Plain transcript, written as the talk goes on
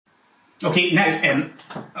Okay, now,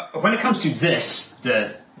 when it comes to this,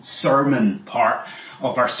 the sermon part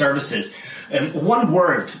of our services, one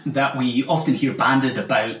word that we often hear bandied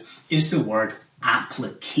about is the word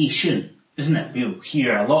application, isn't it? We'll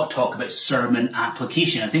hear a lot of talk about sermon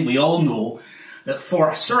application. I think we all know that for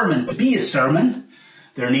a sermon to be a sermon,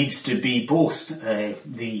 there needs to be both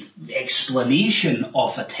the explanation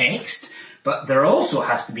of a text, but there also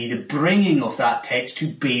has to be the bringing of that text to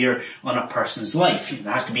bear on a person's life.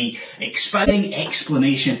 There has to be expounding,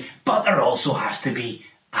 explanation, but there also has to be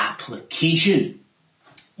application.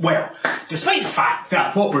 Well, despite the fact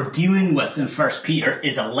that what we're dealing with in 1 Peter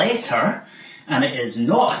is a letter, and it is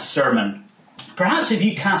not a sermon, perhaps if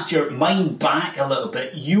you cast your mind back a little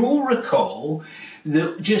bit, you'll recall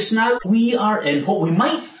that just now we are in what we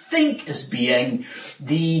might think as being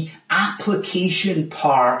the application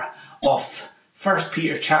part of 1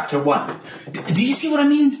 Peter chapter 1. Do you see what I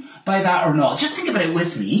mean by that or not? Just think about it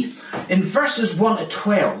with me. In verses 1 to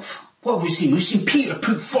 12, what have we seen? We've seen Peter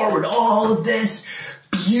put forward all of this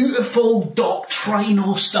beautiful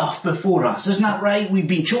doctrinal stuff before us. Isn't that right? We've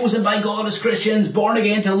been chosen by God as Christians, born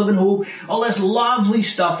again to live in hope, all this lovely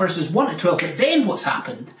stuff, verses 1 to 12. But then what's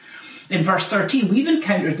happened? In verse 13, we've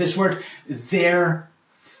encountered this word,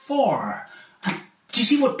 therefore. Do you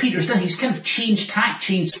see what Peter's done? He's kind of changed tack,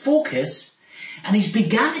 changed focus, and he's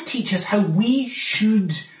began to teach us how we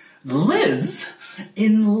should live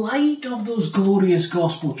in light of those glorious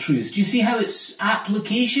gospel truths. Do you see how it's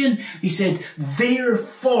application? He said,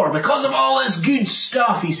 therefore, because of all this good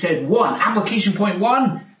stuff, he said, application point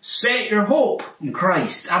 1, set your hope in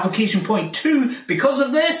Christ. Application point 2, because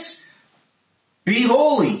of this, be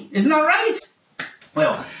holy. Isn't that right?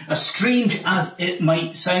 Well, as strange as it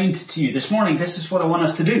might sound to you this morning, this is what I want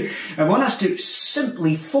us to do. I want us to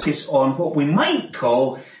simply focus on what we might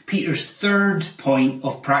call Peter's third point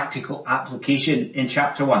of practical application in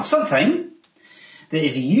chapter 1. Something that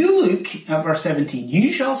if you look at verse 17, you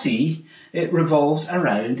shall see it revolves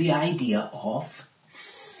around the idea of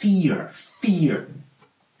fear. Fear.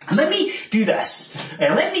 And let me do this.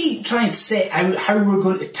 Let me try and set out how we're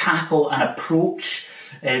going to tackle and approach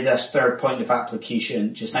this third point of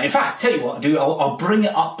application just now. In fact, I'll tell you what I'll do. I'll bring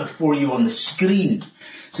it up before you on the screen.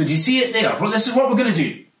 So do you see it there? Well, this is what we're going to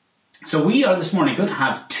do. So we are this morning going to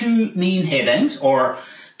have two main headings or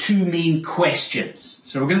two main questions.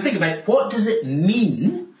 So we're going to think about what does it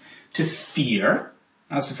mean to fear.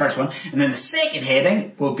 That's the first one. And then the second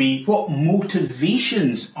heading will be what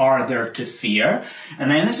motivations are there to fear.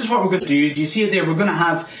 And then this is what we're going to do. Do you see it there? We're going to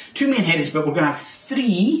have two main headings, but we're going to have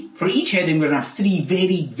three. For each heading, we're going to have three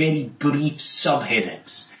very, very brief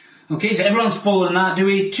subheadings. Okay, so everyone's following that, do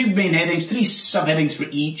we? Two main headings, three subheadings for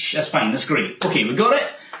each. That's fine, that's great. Okay, we got it?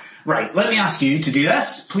 Right, let me ask you to do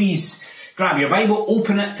this. Please grab your Bible,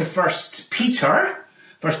 open it to 1 Peter.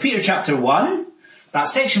 1 Peter chapter 1. That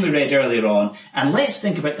section we read earlier on, and let's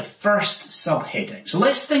think about the first subheading. So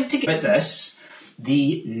let's think about this,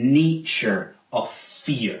 the nature of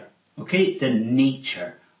fear. Okay, the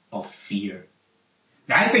nature of fear.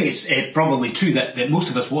 Now I think it's probably true that most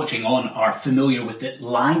of us watching on are familiar with the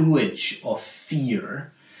language of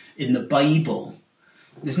fear in the Bible.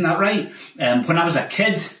 Isn't that right? When I was a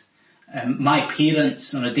kid, my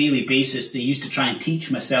parents on a daily basis, they used to try and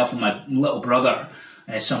teach myself and my little brother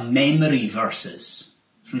some memory verses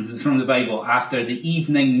from the Bible after the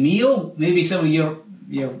evening meal. Maybe some of your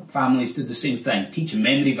families did the same thing, teaching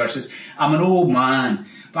memory verses. I'm an old man,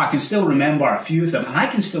 but I can still remember a few of them. And I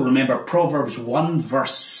can still remember Proverbs 1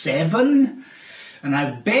 verse 7. And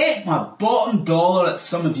I bet my bottom dollar that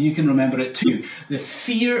some of you can remember it too. The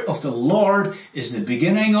fear of the Lord is the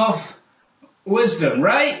beginning of wisdom,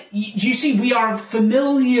 right? Do you see, we are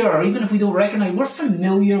familiar, even if we don't recognize, we're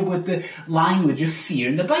familiar with the language of fear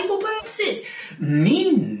in the Bible, but what does it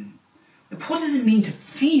mean? What does it mean to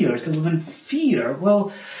fear, to live in fear?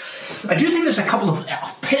 Well, I do think there's a couple of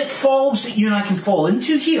pitfalls that you and I can fall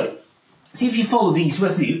into here. See if you follow these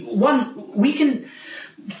with me. One, we can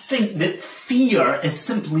think that fear is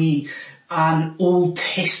simply an Old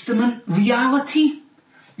Testament reality.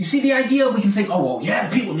 You see the idea? We can think, oh, well, yeah,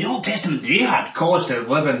 the people in the Old Testament, they had cause to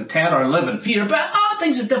live in terror, live in fear, but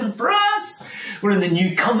things are different for us. We're in the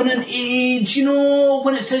New Covenant age,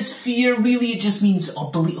 when it says fear, really it just means,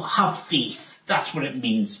 have faith. That's what it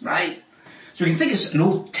means, right? So we can think it's an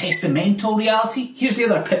Old Testamental reality. Here's the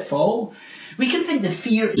other pitfall. We can think that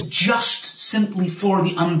fear is just simply for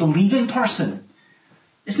the unbelieving person.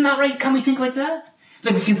 Isn't that right? Can we think like that?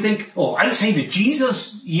 Then we can think, outside of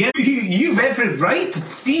Jesus, yeah, you've every right to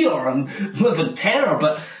fear and live in terror,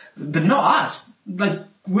 but not us. Like,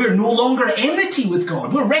 we're no longer enmity with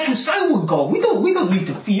God. We're reconciled with God. We don't need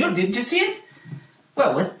to fear. Did you see it?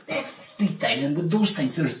 Well, right, and with those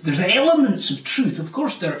things, there's elements of truth. Of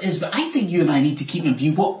course there is, but I think you and I need to keep in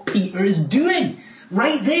view what Peter is doing.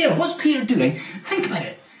 Right there. What's Peter doing? Think about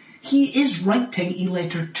it. He is writing a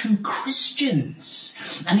letter to Christians.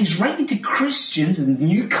 And he's writing to Christians in the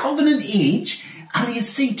New Covenant age, and he is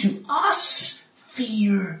saying to us,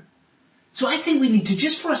 fear. So I think we need to,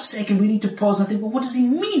 just for a second, we need to pause and think, well, what does he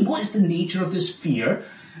mean? What is the nature of this fear?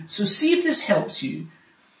 So see if this helps you.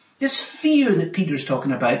 This fear that Peter's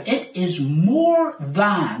talking about, it is more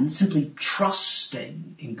than simply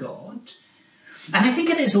trusting in God. And I think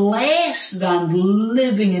it is less than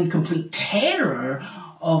living in complete terror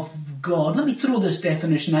of God. Let me throw this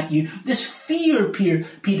definition at you. This fear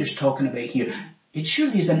Peter's talking about here, it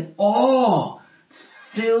surely is an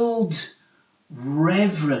awe-filled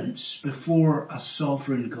reverence before a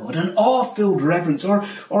sovereign God. An awe-filled reverence. Or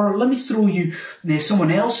let me throw you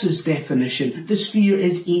someone else's definition. This fear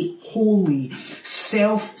is a holy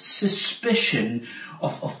self-suspicion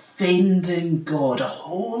of offending God. A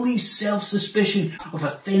holy self-suspicion of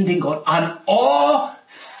offending God. An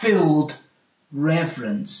awe-filled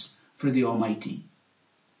reverence for the Almighty.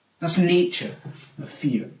 That's the nature of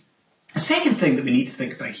fear. The second thing that we need to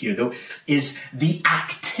think about here, though, is the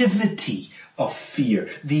activity of fear.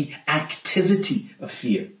 The activity of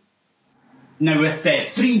fear. Now, with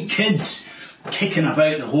 3 kids kicking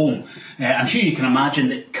about the home, I'm sure you can imagine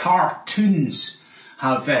that cartoons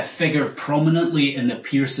have figured prominently in the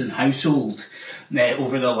Pearson household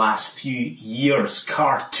over the last few years.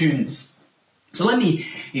 Cartoons. So let me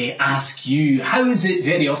ask you, how is it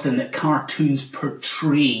very often that cartoons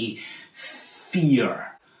portray fear?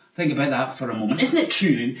 Think about that for a moment. Isn't it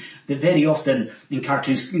true that very often in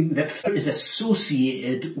cartoons that fear is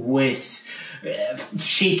associated with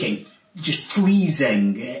shaking, just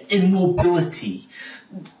freezing, immobility?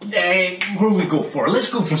 Where do we go for? Let's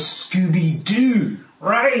go for Scooby-Doo.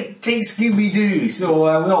 Right? Take Scooby-Doo.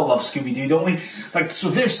 So we all love Scooby-Doo, don't we? So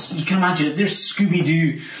you can imagine it, there's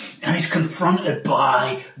Scooby-Doo and he's confronted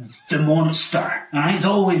by the monster. Alright, it's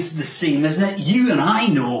always the same, isn't it? You and I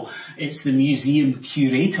know it's the museum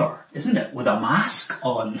curator, isn't it? With a mask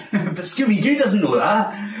on. But Scooby-Doo doesn't know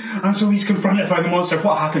that. And so he's confronted by the monster.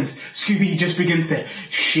 What happens? Scooby just begins to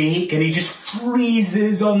shake and he just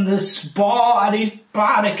freezes on the spot and he's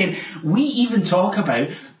panicking. We even talk about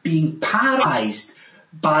being paralysed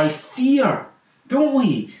by fear, don't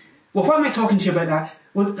we? Well, why am I talking to you about that?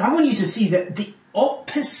 Well, I want you to see that the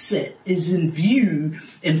opposite is in view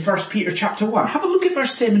in 1 Peter chapter 1. Have a look at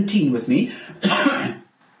verse 17 with me.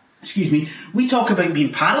 Excuse me. We talk about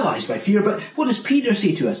being paralysed by fear, but what does Peter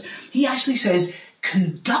say to us? He actually says,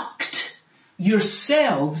 conduct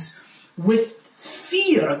yourselves with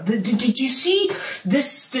fear. Did you see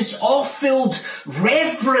this awe-filled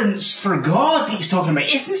reverence for God that he's talking about?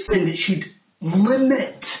 Isn't something that should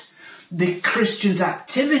limit the Christian's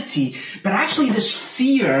activity, but actually this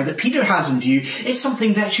fear that Peter has in view is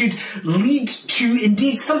something that should lead to,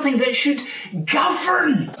 indeed, something that should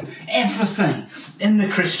govern everything in the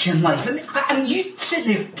Christian life. And you sit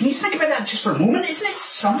there, can you think about that just for a moment? Isn't it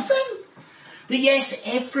something? That yes,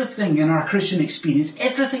 everything in our Christian experience,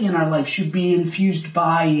 everything in our life should be infused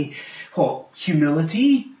by,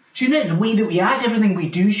 humility. Shouldn't it? The way that we act, everything we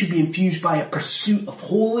do should be infused by a pursuit of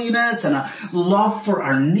holiness and a love for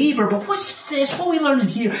our neighbour. But what's this? What we learn in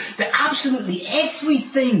here? That absolutely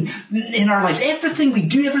everything in our lives, everything we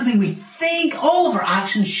do, everything we think, all of our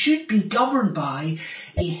actions should be governed by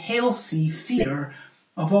a healthy fear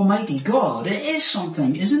of Almighty God. It is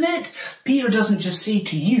something, isn't it? Peter doesn't just say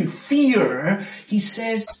to you, fear. He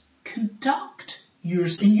says, conduct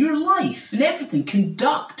in your life, in everything,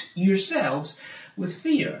 conduct yourselves with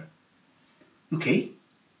fear. Okay.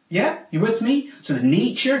 Yeah, you with me? So the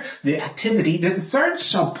nature, the activity, the third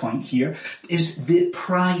sub-point here is the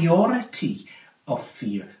priority of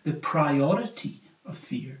fear. The priority of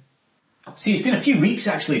fear. See, it's been a few weeks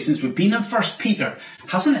actually since we've been in 1 Peter,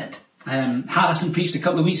 hasn't it? Harrison preached a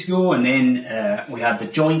couple of weeks ago and then we had the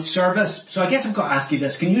joint service. So I guess I've got to ask you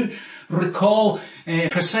this. Can you recall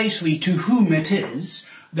precisely to whom it is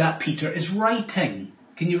that Peter is writing?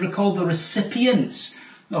 Can you recall the recipients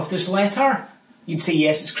of this letter? You'd say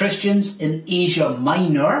yes, it's Christians in Asia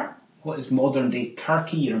Minor. What is modern day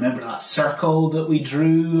Turkey? You remember that circle that we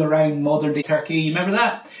drew around modern day Turkey? You remember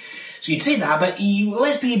that? So you'd say that, but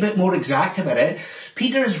let's be a bit more exact about it.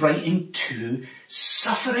 Peter is writing to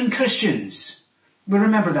suffering Christians. We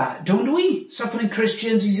remember that, don't we? Suffering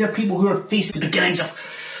Christians, these are people who are facing the beginnings of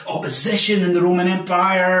opposition in the Roman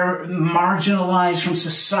Empire, marginalised from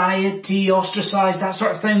society, ostracised, that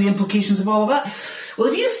sort of thing, the implications of all of that.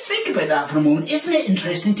 Well, if you think about that for a moment, isn't it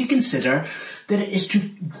interesting to consider that it is to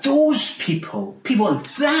those people in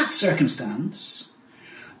that circumstance,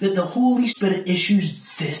 that the Holy Spirit issues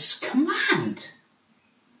this command.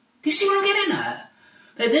 Do you see what I'm getting at?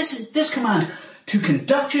 That this command to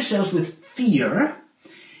conduct yourselves with fear,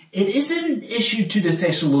 it isn't issued to the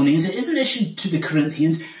Thessalonians, it isn't issued to the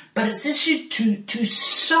Corinthians, but it's issued to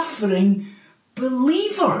suffering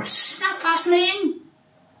believers. Isn't that fascinating?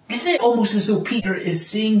 Isn't it almost as though Peter is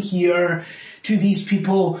saying here to these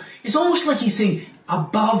people, it's almost like he's saying,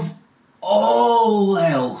 above all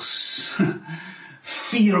else,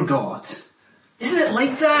 fear God. Isn't it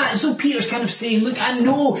like that? As though Peter's kind of saying, look, I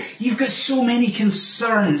know you've got so many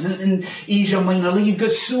concerns in Asia Minor. Like, you've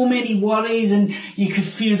got so many worries, and you could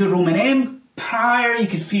fear the Roman Empire, you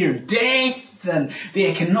could fear death, and the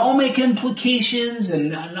economic implications,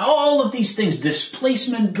 and all of these things,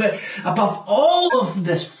 displacement. But above all of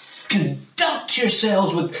this, conduct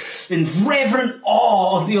yourselves in reverent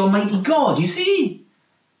awe of the Almighty God. You see?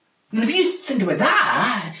 And if you think about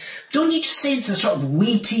that, don't you just sense a sort of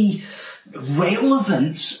weighty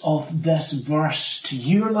relevance of this verse to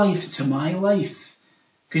your life, to my life?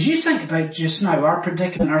 Because you think about just now, our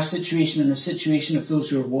predicament, our situation, and the situation of those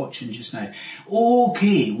who are watching just now.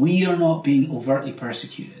 Okay, we are not being overtly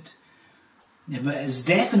persecuted. Yeah, but it's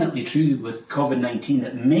definitely true with COVID-19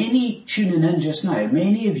 that many tuning in just now,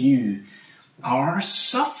 many of you are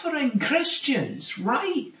suffering Christians,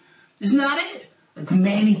 right? Isn't that it? Like,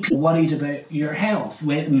 many people worried about your health,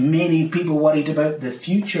 many people worried about the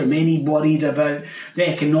future, many worried about the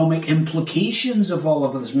economic implications of all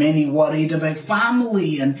of this, many worried about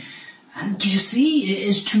family, and do you see, it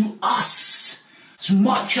is to us, as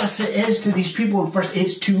much as it is to these people at first,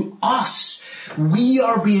 it's to us. We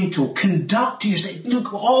are being told, conduct yourself,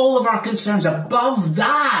 look, all of our concerns above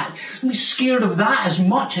that, don't be scared of that as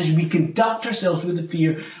much as we conduct ourselves with the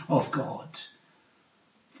fear of God.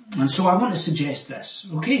 And so I want to suggest this.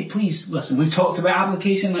 Okay, please listen. We've talked about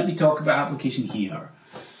application. Let me talk about application here.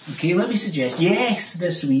 Okay, let me suggest, yes,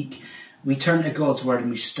 this week we turn to God's Word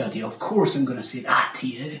and we study. Of course I'm going to say that to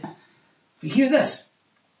you. But hear this.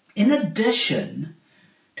 In addition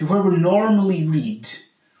to where we normally read,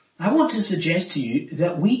 I want to suggest to you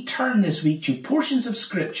that we turn this week to portions of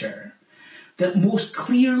Scripture that most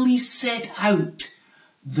clearly set out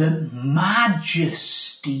the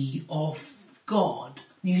majesty of God.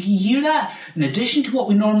 You hear that? In addition to what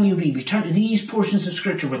we normally read, we turn to these portions of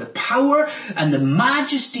Scripture where the power and the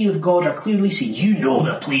majesty of God are clearly seen. You know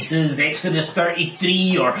the places, Exodus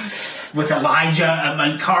 33, or with Elijah at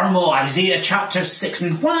Mount Carmel, Isaiah chapter 6.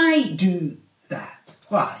 And why do that?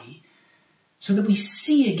 Why? So that we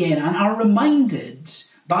see again and are reminded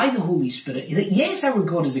by the Holy Spirit that yes, our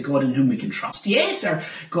God is a God in whom we can trust. Yes, our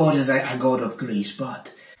God is a God of grace,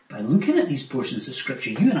 but by looking at these portions of Scripture,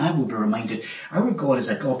 you and I will be reminded our God is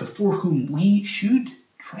a God before whom we should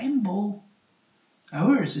tremble.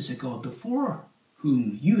 Ours is a God before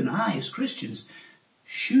whom you and I as Christians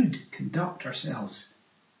should conduct ourselves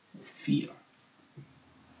with fear.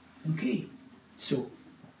 Okay, so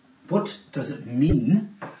what does it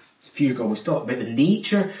mean to fear God? We've thought about the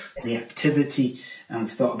nature, the activity, and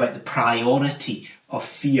we've thought about the priority of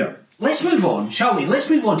fear. Let's move on, shall we? Let's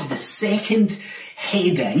move on to the second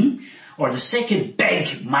heading, or the second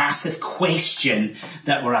big, massive question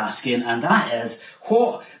that we're asking, and that is,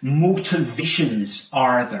 what motivations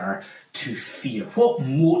are there to fear? What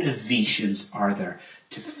motivations are there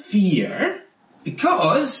to fear?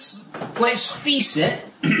 Because, let's face it,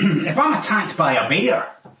 if I'm attacked by a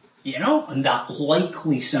bear, you know, in that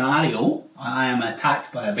likely scenario, I am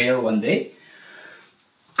attacked by a bear one day,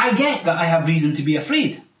 I get that I have reason to be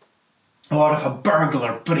afraid. Or if a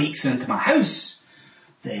burglar breaks into my house,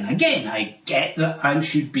 then again, I get that I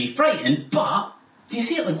should be frightened, but, do you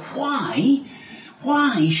see it? Like,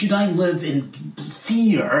 why should I live in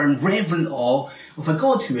fear and reverent awe of a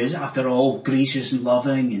God who is, after all, gracious and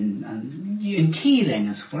loving and caring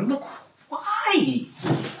and so forth? Look, why?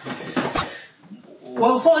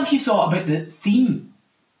 Well, what have you thought about the theme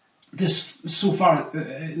so far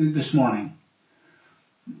this morning?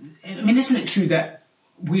 I mean, isn't it true that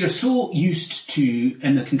we are so used to,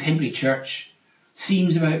 in the contemporary church,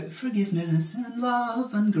 themes about forgiveness and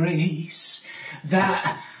love and grace,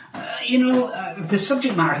 that, the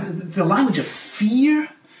subject matter, the language of fear,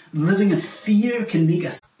 living in fear can make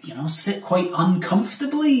us, sit quite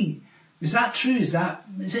uncomfortably. Is that true? Is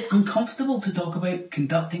it uncomfortable to talk about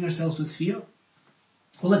conducting ourselves with fear?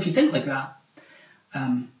 Well, if you think like that,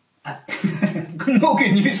 no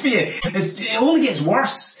good news for you. It only gets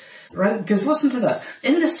worse, right? Because listen to this.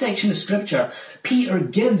 In this section of Scripture, Peter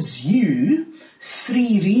gives you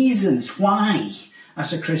 3 reasons why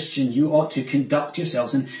as a Christian, you ought to conduct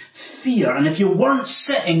yourselves in fear. And if you weren't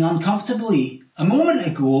sitting uncomfortably a moment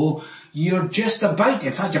ago, you're just about to.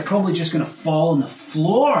 In fact, you're probably just going to fall on the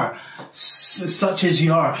floor, such as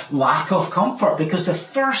your lack of comfort, because the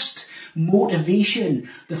first motivation,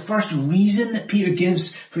 the first reason that Peter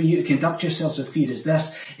gives for you to conduct yourselves with fear is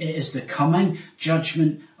this: it is the coming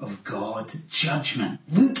judgment of God. Judgment.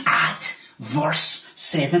 Look at verse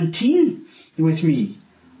 17 with me.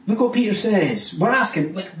 Look what Peter says. We're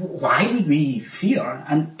asking, why would we fear?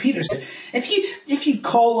 And Peter says, if you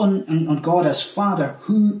call on God as Father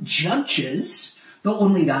who judges, not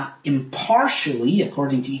only that, impartially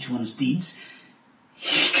according to each one's deeds,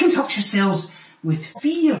 you conduct yourselves with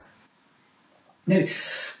fear. Now,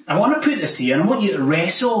 I want to put this to you, and I want you to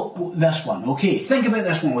wrestle this one, okay? Think about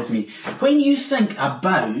this one with me. When you think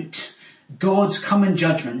about God's coming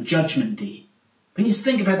judgment, Judgment Day, when you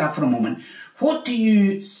think about that for a moment, what do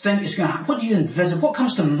you think is going to happen? What do you envisage? What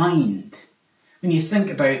comes to mind when you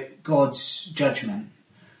think about God's judgment?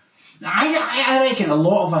 I reckon a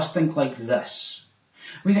lot of us think like this.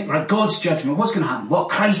 We think, right, God's judgment, what's going to happen? Well,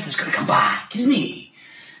 Christ is going to come back, isn't he?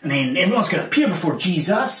 And then everyone's going to appear before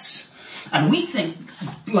Jesus. And we think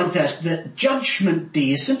like this, that Judgment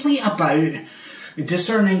Day is simply about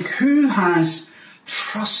discerning who has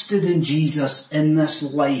trusted in Jesus in this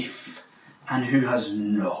life and who has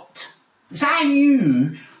not. Is that how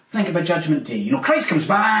you think about Judgment Day? You know, Christ comes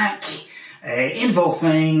back, end of all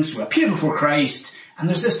things, we appear before Christ, and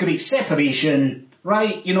there's this great separation,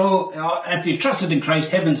 right? You know, if you've trusted in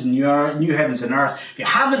Christ, heavens and new heavens and earth. If you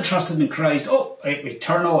haven't trusted in Christ,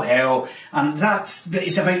 eternal hell. And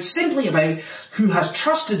it's simply about who has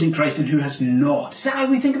trusted in Christ and who has not. Is that how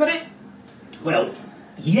we think about it? Well,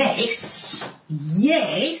 yes.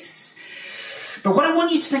 But what I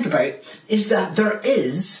want you to think about is that there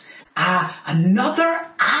is another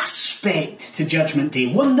aspect to Judgment Day,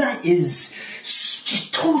 one that is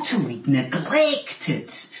just totally neglected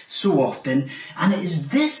so often, and it is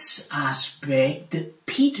this aspect that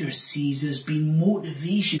Peter sees as being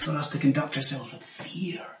motivation for us to conduct ourselves with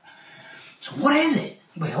fear. So what is it?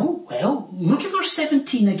 Well, look at verse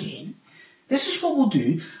 17 again. This is what we'll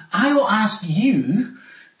do. I'll ask you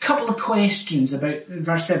a couple of questions about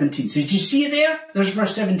verse 17. So did you see it there? There's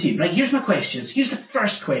verse 17. Right, here's my questions. Here's the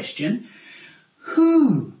first question.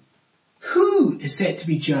 Who is set to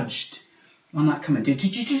be judged on that coming day?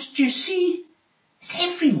 Did you see? It's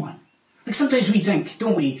everyone. Like sometimes we think,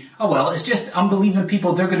 don't we? Oh well, it's just unbelieving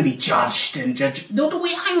people, they're going to be judged and judged. No,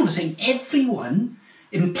 wait, hang on a second. Everyone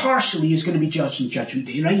impartially is going to be judged in Judgment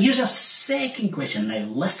Day, right? Here's a second question. Now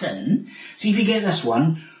listen. See if you get this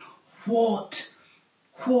one. What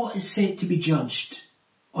is set to be judged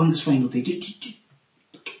on this final day?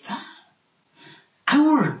 Look at that.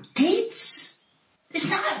 Our deeds. It's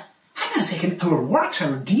not, hang on a second, our works,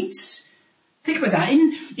 our deeds. Think about that.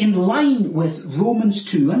 In line with Romans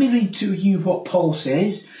 2, let me read to you what Paul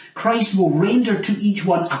says. Christ will render to each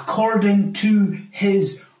one according to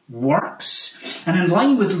his works. And in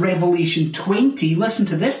line with Revelation 20, listen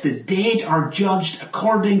to this, the dead are judged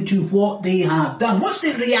according to what they have done. What's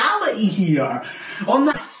the reality here? On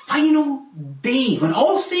that final day, when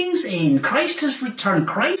all things end, Christ has returned,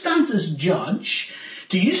 Christ stands as judge.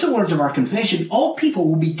 To use the words of our confession, all people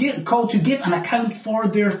will be called to give an account for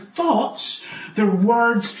their thoughts, their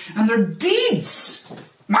words, and their deeds.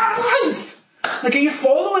 My life! Like, are you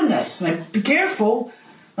following this? Like, be careful.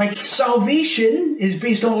 Like, salvation is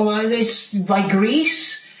based on all this by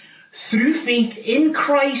grace, through faith in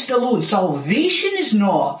Christ alone. Salvation is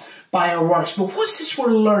not by our works. But what's this we're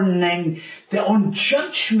learning? That on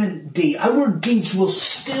Judgment Day, our deeds will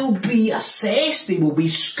still be assessed. They will be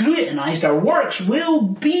scrutinized. Our works will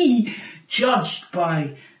be judged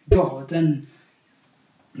by God. And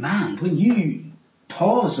man, when you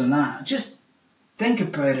pause on that, just think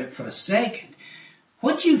about it for a second.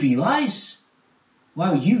 What do you realize?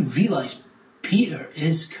 Wow, you realize Peter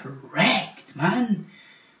is correct, man.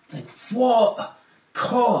 Like, what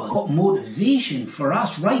cause, what motivation for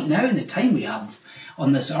us right now in the time we have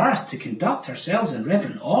on this earth to conduct ourselves in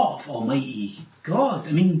reverent awe of Almighty God.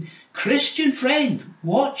 I mean, Christian friend,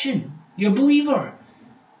 watching, you're a believer.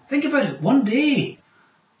 Think about it. One day,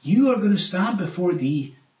 you are going to stand before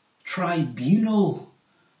the tribunal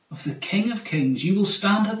of the King of Kings. You will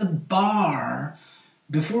stand at the bar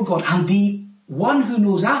before God, and the one who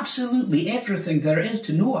knows absolutely everything there is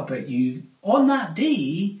to know about you, on that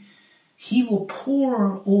day, he will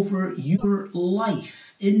pour over your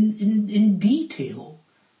life in detail.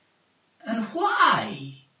 And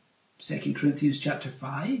why? 2 Corinthians chapter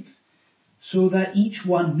 5. So that each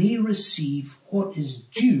one may receive what is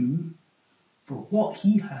due for what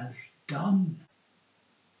he has done.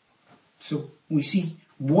 So we see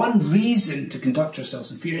one reason to conduct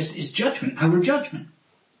ourselves in fear is judgment, our judgment.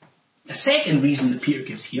 A second reason that Peter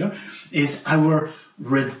gives here is our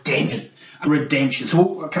redemption. Redemption.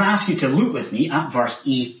 So can I ask you to look with me at verse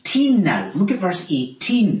 18 now? Look at verse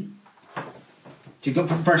 18. Do you got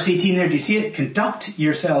verse 18 there? Do you see it? Conduct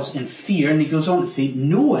yourselves in fear. And he goes on to say,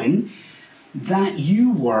 knowing that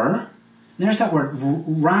you were, there's that word,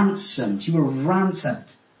 ransomed. You were ransomed.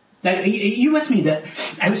 Now, are you with me that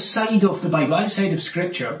outside of the Bible, outside of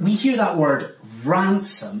Scripture, we hear that word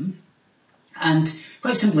ransom, and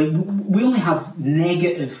quite simply, we only have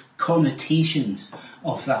negative connotations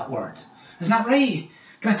of that word. Isn't that right?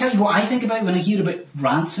 Can I tell you what I think about when I hear about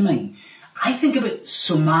ransoming? I think about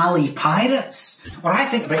Somali pirates, or I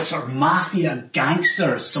think about sort of mafia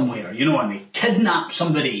gangsters somewhere, and they kidnap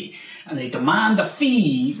somebody, and they demand a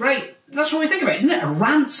fee, right? That's what we think about, isn't it? A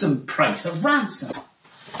ransom price, a ransom.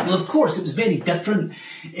 Well, of course, it was very different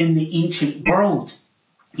in the ancient world.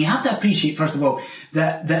 You have to appreciate, first of all,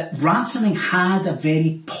 that ransoming had a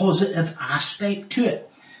very positive aspect to it.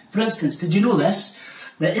 For instance, did you know this?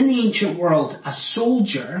 That in the ancient world, a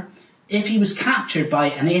soldier, if he was captured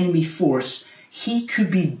by an enemy force, he could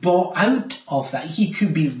be bought out of that. He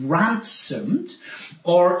could be ransomed,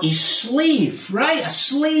 or a slave, right? A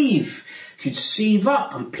slave could save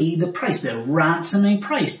up and pay the price, the ransoming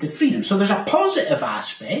price to free them. So there's a positive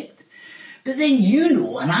aspect. But then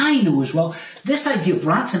and I know as well, this idea of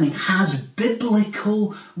ransoming has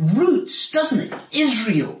biblical roots, doesn't it?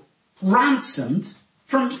 Israel ransomed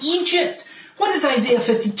from Egypt. What does Isaiah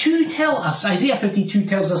 52 tell us? Isaiah 52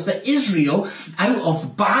 tells us that Israel, out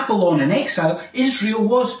of Babylon in exile, Israel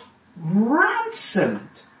was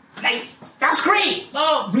ransomed. Right? That's great.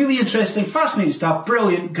 Oh, really interesting, fascinating stuff,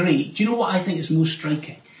 brilliant, great. Do you know what I think is most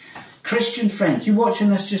striking? Christian friend, you watching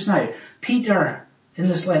this just now, Peter, in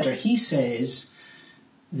this letter, he says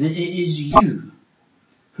that it is you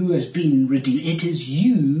who has been redeemed. It is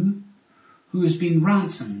you who has been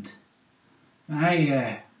ransomed.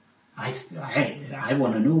 I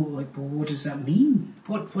want to know, what does that mean?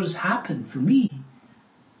 What has happened for me?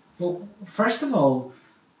 Well, first of all,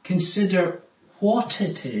 consider what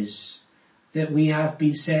it is that we have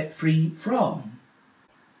been set free from.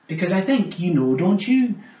 Because I think, don't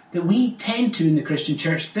you, that we tend to, in the Christian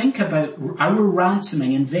church, think about our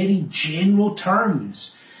ransoming in very general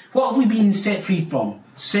terms. What have we been set free from?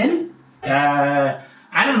 Sin?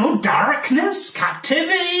 Darkness?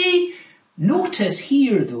 Captivity? Notice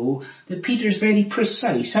here, though, that Peter's very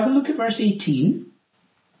precise. Have a look at verse 18.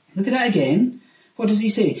 Look at that again. What does he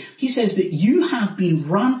say? He says that you have been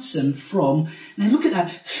ransomed from, now look at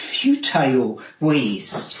that, futile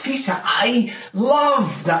ways. Futile. I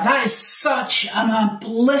love that. That is such an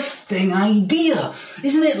uplifting idea,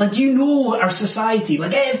 isn't it? Our society,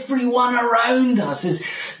 everyone around us is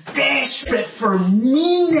desperate for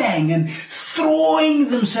meaning and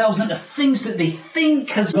throwing themselves into things that they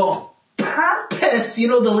think has got purpose, the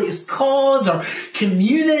latest cause or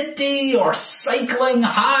community or cycling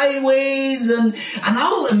highways and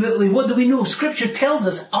ultimately, what do we know? Scripture tells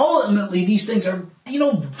us ultimately these things are,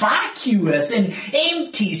 vacuous and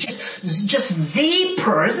empty. It's just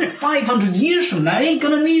vapor, isn't it? 500 years from now ain't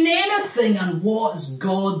gonna mean anything. And what has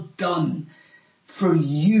God done for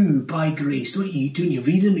you by grace? Don't you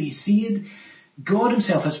read it and you see it? God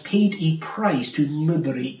himself has paid a price to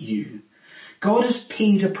liberate you. God has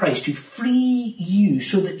paid a price to free you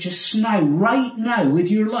so that just now, right now,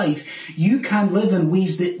 with your life, you can live in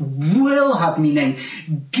ways that will have meaning,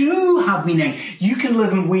 do have meaning. You can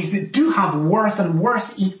live in ways that do have worth and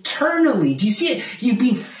worth eternally. Do you see it? You've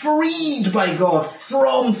been freed by God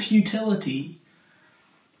from futility.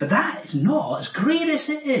 But that is not, as great as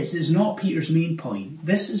it is not Peter's main point.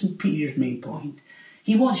 This is Peter's main point.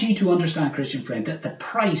 He wants you to understand, Christian friend, that the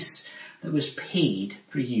price that was paid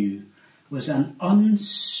for you was an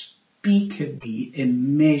unspeakably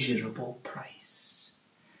immeasurable price.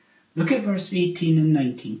 Look at verse 18 and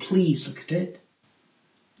 19. Please look at it.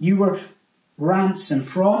 You were ransomed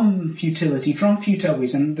from futility, from futile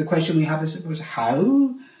ways. And the question we have was how?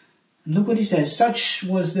 And look what he says. Such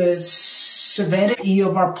was the severity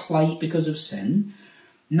of our plight because of sin.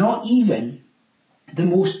 Not even the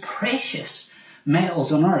most precious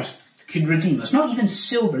metals on earth could redeem us. Not even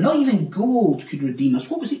silver, not even gold could redeem us.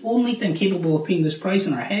 What was the only thing capable of paying this price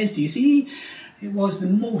on our heads? Do you see? It was the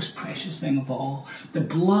most precious thing of all. The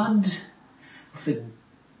blood of the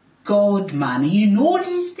God-man. You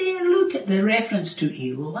notice there, look at the reference to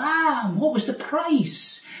a lamb. What was the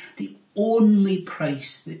price? The only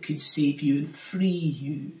price that could save you and free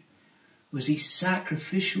you was a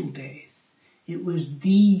sacrificial death. It was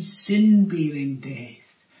the sin-bearing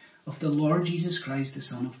death of the Lord Jesus Christ, the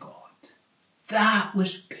Son of God. that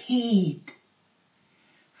was paid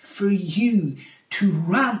for you to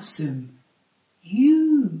ransom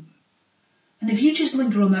you. And if you just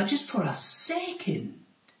linger on that just for a second,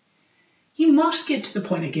 you must get to the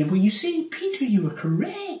point again where you say, Peter, you were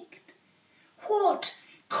correct. What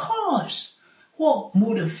cause, what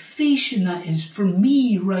motivation that is for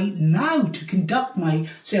me right now to conduct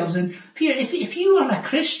myself in fear. If you are a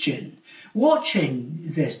Christian watching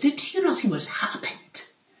this, did you not see what's happened?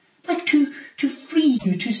 Like to free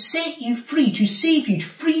you, to set you free, to save you, to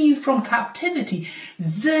free you from captivity.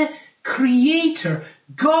 The Creator,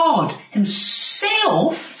 God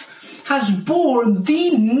Himself, has borne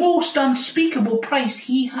the most unspeakable price.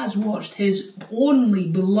 He has watched His only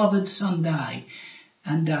beloved Son die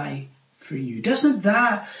and die for you. Doesn't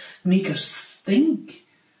that make us think?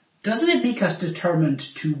 Doesn't it make us determined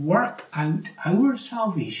to work out our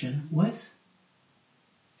salvation with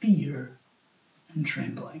fear and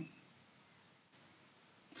trembling?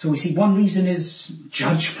 So we see one reason is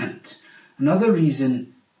judgment. Another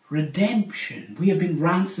reason, redemption. We have been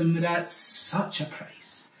ransomed at such a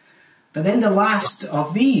price. But then the last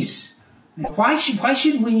of these, why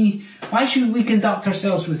should we conduct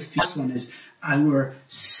ourselves with fear? This one is our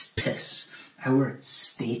status. Our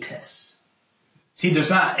status. See, there's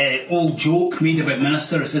that old joke made about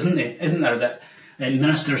ministers, isn't there? That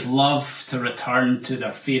ministers love to return to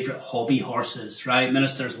their favourite hobby horses, right?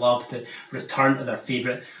 Ministers love to return to their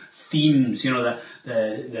favourite themes. You know,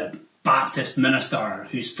 the Baptist minister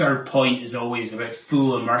whose third point is always about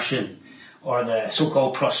full immersion, or the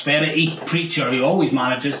so-called prosperity preacher who always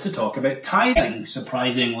manages to talk about tithing,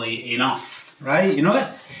 surprisingly enough, right? You know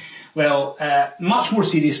it? Well, much more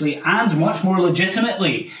seriously and much more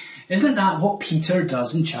legitimately, isn't that what Peter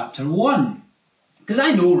does in chapter 1? Because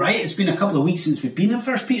I know, right, it's been a couple of weeks since we've been in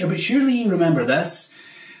 1 Peter, but surely you remember this,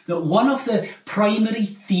 that one of the primary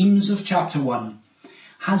themes of chapter 1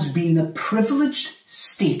 has been the privileged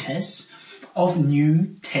status of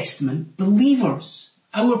New Testament believers.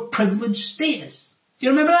 Our privileged status. Do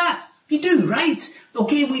you remember that? You do, right?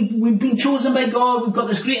 Okay, we've been chosen by God, we've got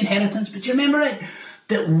this great inheritance, but do you remember it?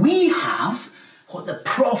 That we have what the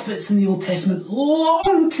prophets in the Old Testament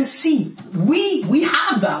long to see. We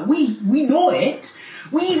have that. We know it.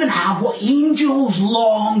 We even have what angels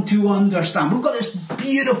long to understand. We've got this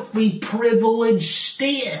beautifully privileged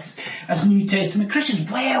status as New Testament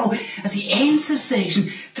Christians. Well, as he ends this section,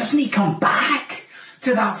 doesn't he come back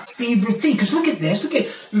to that favourite thing? Because look at this. Look at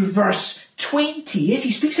verse 20. Yes,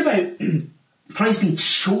 he speaks about Christ being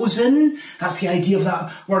chosen. That's the idea of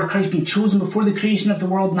that word, Christ being chosen before the creation of the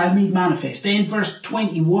world, now made manifest. Then verse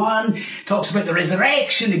 21 talks about the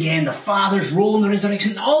resurrection again, the Father's role in the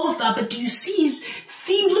resurrection, all of that. But do you see his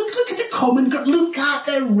theme? Look at the common ground. Look at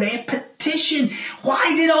the repetition.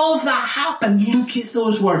 Why did all of that happen? Look at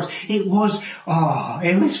those words. It was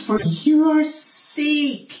for your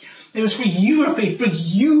sake. It was for your faith, for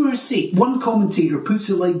your sake. One commentator puts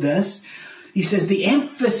it like this. He says the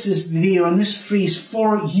emphasis there on this phrase,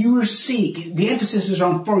 for your sake, the emphasis is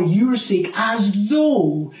on for your sake, as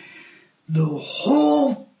though the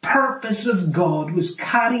whole purpose of God was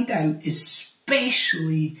carried out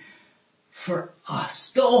especially for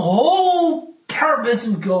us. The whole purpose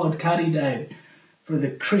of God carried out for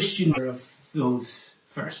the Christian of those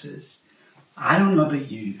verses. I don't know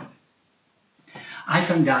about you. I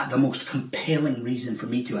find that the most compelling reason for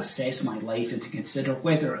me to assess my life and to consider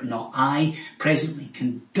whether or not I presently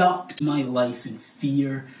conduct my life in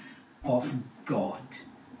fear of God.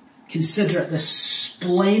 Consider it the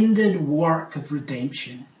splendid work of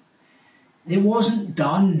redemption. It wasn't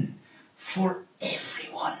done for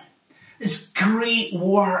everyone. This great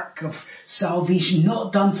work of salvation,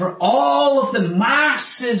 not done for all of the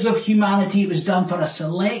masses of humanity. It was done for a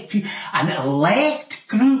select few, an elect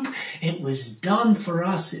group. It was done for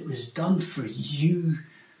us. It was done for you.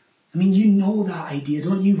 I mean, you know that idea,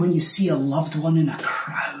 don't you? When you see a loved one in a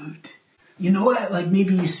crowd. You know it, like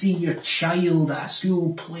maybe you see your child at a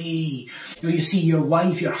school play, or you see your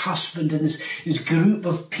wife, your husband in this group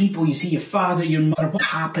of people, you see your father, your mother, what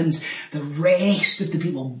happens? The rest of the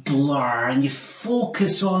people blur and you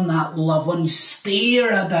focus on that loved one, you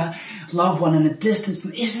stare at that loved one in the distance.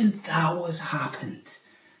 And isn't that what's happened?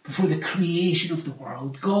 Before the creation of the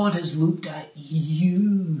world, God has looked at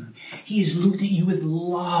you. He has looked at you with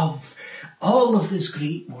love. All of this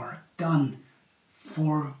great work done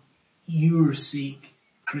for your sake,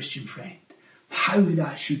 Christian friend. How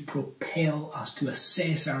that should propel us to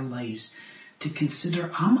assess our lives, to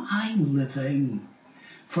consider, am I living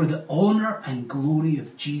for the honour and glory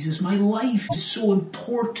of Jesus? My life is so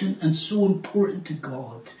important and so important to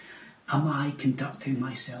God. Am I conducting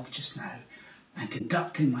myself just now and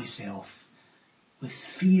conducting myself with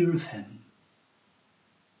fear of him.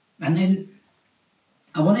 And then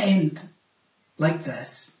I want to end like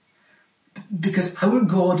this, because our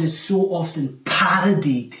God is so often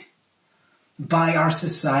parodied by our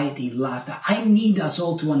society, laughed at. I need us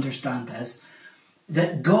all to understand this,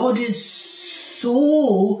 that God is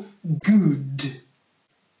so good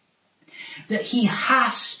that he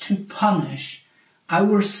has to punish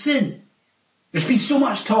our sin. There's been so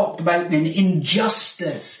much talked about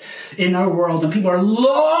injustice in our world, and people are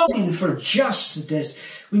longing for justice.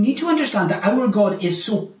 We need to understand that our God is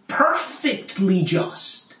so perfectly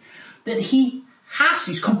just that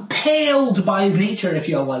he's compelled by his nature, if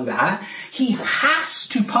you allow that. He has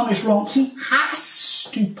to punish wrong. He has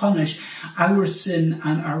to punish our sin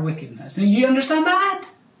and our wickedness. Now, you understand that?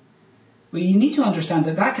 Well, you need to understand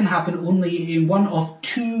that that can happen only in one of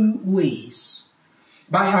two ways.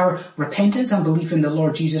 By our repentance and belief in the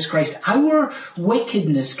Lord Jesus Christ, our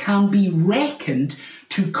wickedness can be reckoned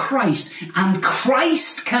to Christ, and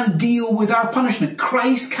Christ can deal with our punishment.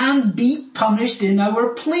 Christ can be punished in our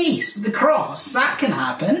place, the cross. That can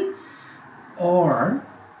happen. Or,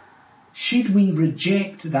 should we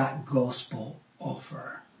reject that gospel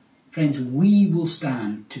offer, friends, we will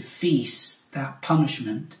stand to face that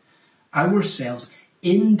punishment ourselves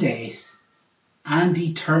in death and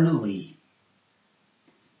eternally.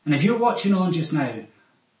 And if you're watching on just now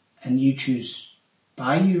and you choose,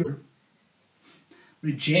 by your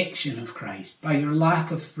rejection of Christ, by your lack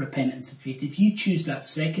of repentance and faith, if you choose that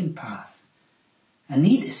second path, I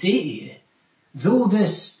need to say to you, though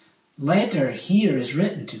this letter here is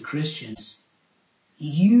written to Christians,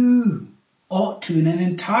 you ought to, in an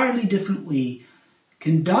entirely different way,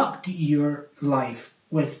 conduct your life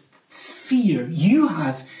with fear. You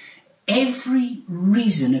have every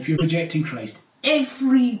reason, if you're rejecting Christ,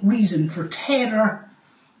 every reason for terror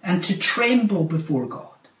and to tremble before God.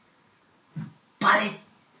 But it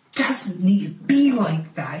doesn't need to be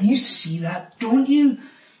like that. You see that, don't you?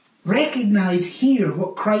 Recognize here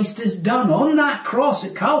what Christ has done on that cross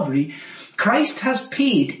at Calvary. Christ has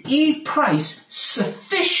paid a price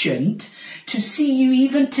sufficient to see you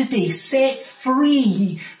even today set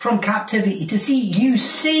free from captivity, to see you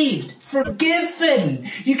saved, forgiven.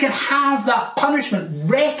 You can have that punishment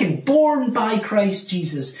reckoned, borne by Christ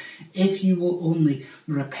Jesus, if you will only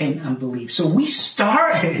repent and believe. So we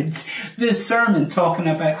started this sermon talking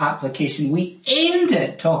about application. We end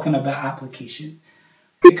it talking about application.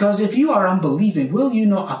 Because if you are unbelieving, will you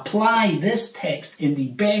not apply this text in the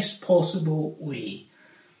best possible way?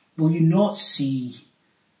 Will you not see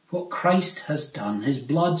what Christ has done, his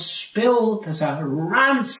blood spilled as a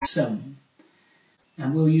ransom?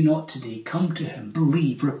 And will you not today come to him,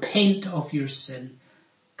 believe, repent of your sin,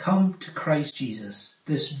 come to Christ Jesus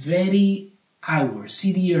this very hour,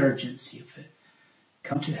 see the urgency of it,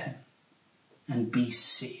 come to him and be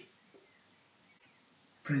saved.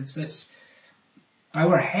 Friends, let's bow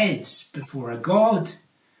our heads before a God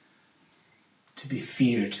to be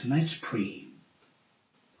feared. And let's pray.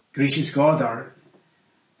 Gracious God, our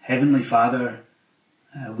Heavenly Father,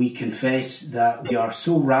 we confess that we are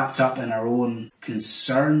so wrapped up in our own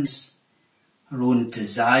concerns, our own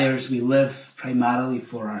desires. We live primarily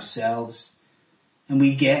for ourselves, and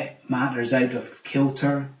we get matters out of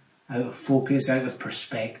kilter, out of focus, out of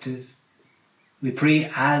perspective. We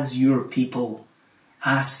pray as your people,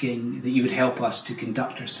 asking that you would help us to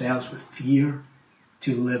conduct ourselves with fear,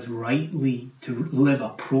 to live rightly, to live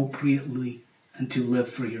appropriately, and to live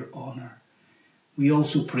for your honour. We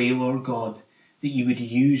also pray, Lord God, that you would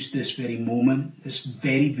use this very moment, this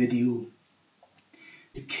very video,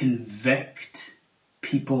 to convict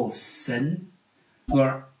people of sin who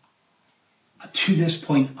are to this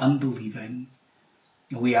point unbelieving.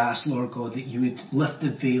 And we ask, Lord God, that you would lift the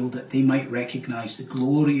veil that they might recognise the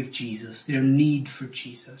glory of Jesus, their need for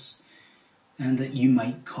Jesus, and that you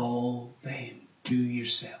might call them to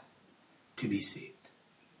yourself to be saved.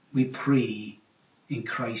 We pray in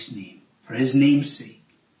Christ's name, for his name's sake.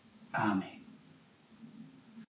 Amen.